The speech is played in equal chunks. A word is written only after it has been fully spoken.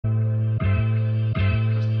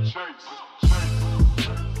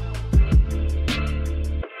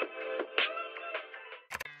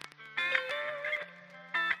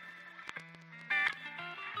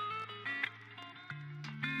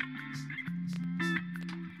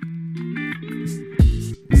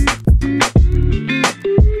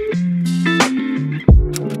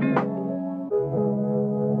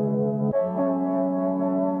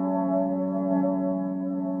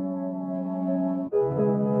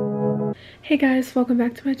Hey guys, welcome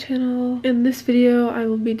back to my channel. In this video I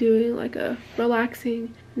will be doing like a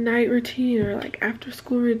relaxing night routine or like after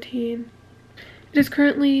school routine. It is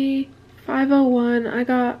currently 5:01. I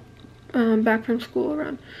got back from school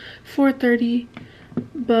around 4:30,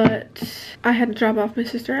 but I had to drop off my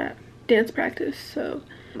sister at dance practice, so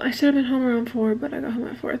I should have been home around 4, but I got home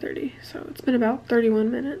at 4:30, so it's been about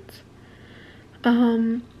 31 minutes.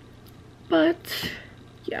 But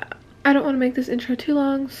yeah, I don't want to make this intro too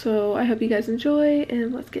long, so I hope you guys enjoy,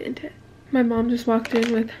 and let's get into it. My mom just walked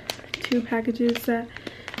in with 2 packages that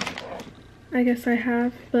I guess I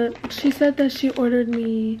have, but she said that she ordered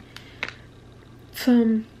me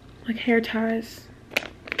some like hair ties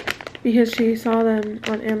because she saw them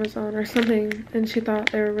on Amazon or something and she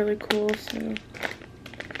thought they were really cool, so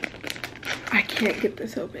I can't get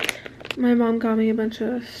this open. My mom got me a bunch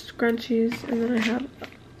of scrunchies, and then I have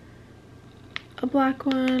a black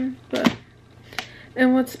one,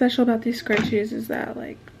 and what's special about these scrunchies is that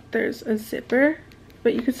like there's a zipper,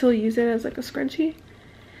 but you can still use it as like a scrunchie,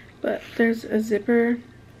 but there's a zipper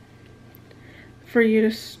for you to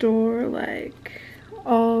store like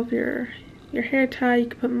all of your hair tie. You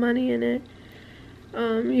can put money in it.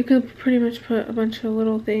 You can pretty much put a bunch of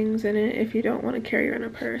little things in it if you don't want to carry around a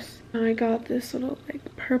purse. I got this little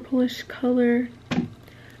like purplish color,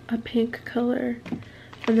 a pink color,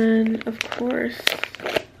 and then of course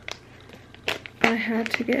I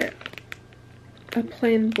had to get a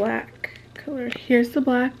plain black color. Here's the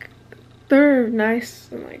black. They're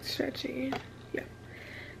nice and like stretchy. Yeah.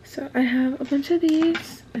 So I have a bunch of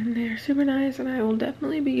these and they're super nice, and I will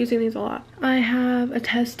definitely be using these a lot. I have a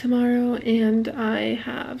test tomorrow and I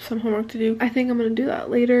have some homework to do. I think I'm gonna do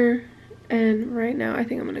that later, and right now I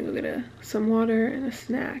think I'm gonna go get some water and a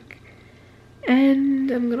snack,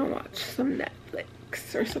 and I'm gonna watch some Netflix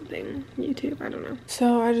or something, YouTube, I don't know.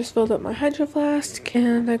 So I just filled up my hydro flask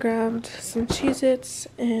and I grabbed some Cheez-Its,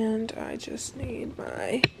 and I just need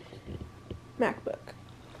my MacBook.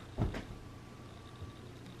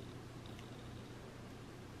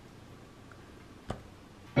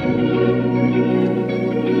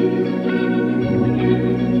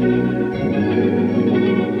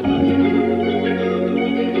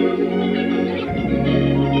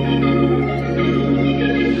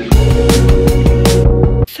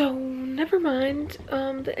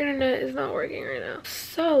 The internet is not working right now,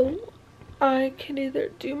 so I can either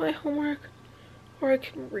do my homework or I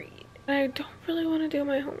can read. I don't really want to do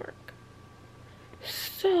my homework,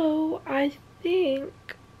 so I think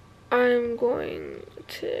I'm going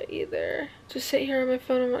to either just sit here on my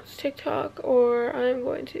phone and watch TikTok, or I'm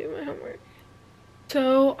going to do my homework.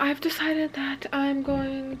 So I've decided that I'm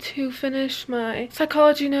going to finish my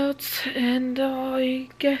psychology notes, and I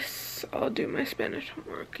guess I'll do my Spanish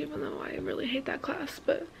homework, even though I really hate that class.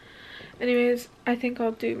 But anyways, I think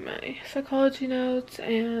I'll do my psychology notes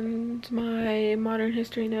and my modern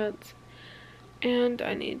history notes, and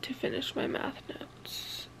I need to finish my math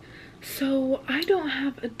notes. So I don't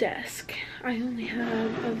have a desk. I only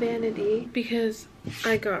have a vanity because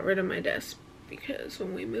I got rid of my desk because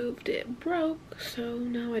when we moved it broke, so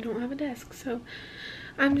now I don't have a desk. So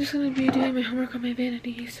I'm just gonna be doing my homework on my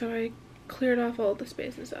vanity. So I cleared off all the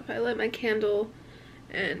space and stuff. I lit my candle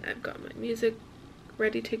and I've got my music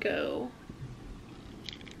ready to go.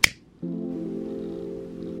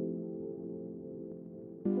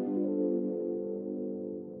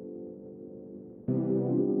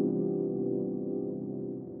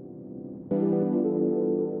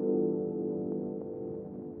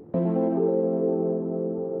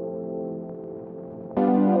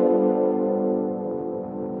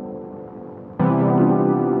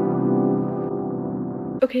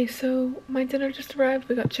 Okay, so my dinner just arrived.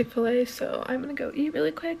 We got Chick-fil-A, so I'm gonna go eat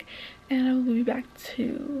really quick, and I will be back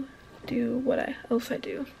to do what else I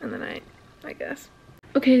do in the night, I guess.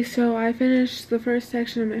 Okay, so I finished the first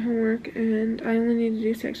section of my homework, and I only need to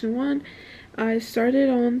do section 1. I started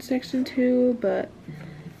on section 2, but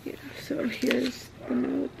yeah, so here's the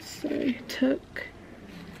notes that I took.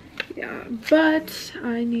 Yeah, but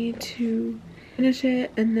I need to finish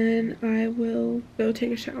it, and then I will go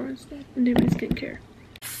take a shower instead and do my skincare.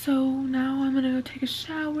 So now I'm gonna go take a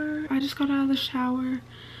shower. I just got out of the shower.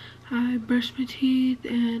 I brushed my teeth,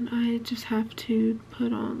 and I just have to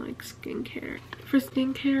put on like skincare. For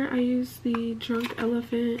skincare, I use the Drunk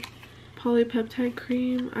Elephant polypeptide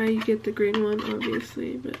cream. I get the green one,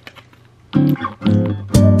 obviously, but now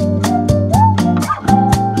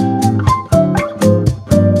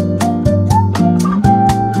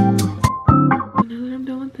that I'm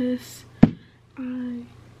done with this, I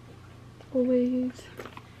always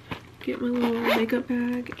get my little makeup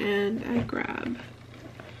bag and I grab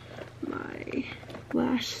my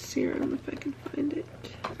lash serum if I can find it.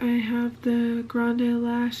 I have the Grande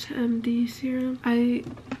Lash MD serum. I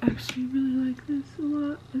actually really like this a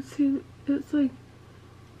lot. It's like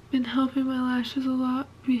been helping my lashes a lot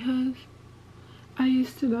because I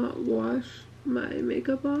used to not wash my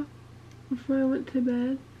makeup off before I went to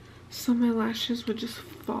bed, so my lashes would just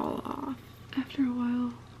fall off after a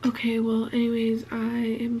while. Okay, well anyways,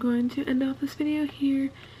 I am going to end off this video here.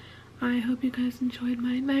 I hope you guys enjoyed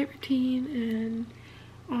my night routine, and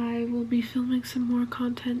I will be filming some more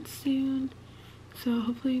content soon, so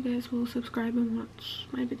hopefully you guys will subscribe and watch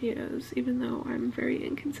my videos, even though I'm very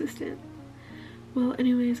inconsistent. Well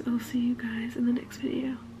anyways, I'll see you guys in the next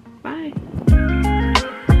video. Bye!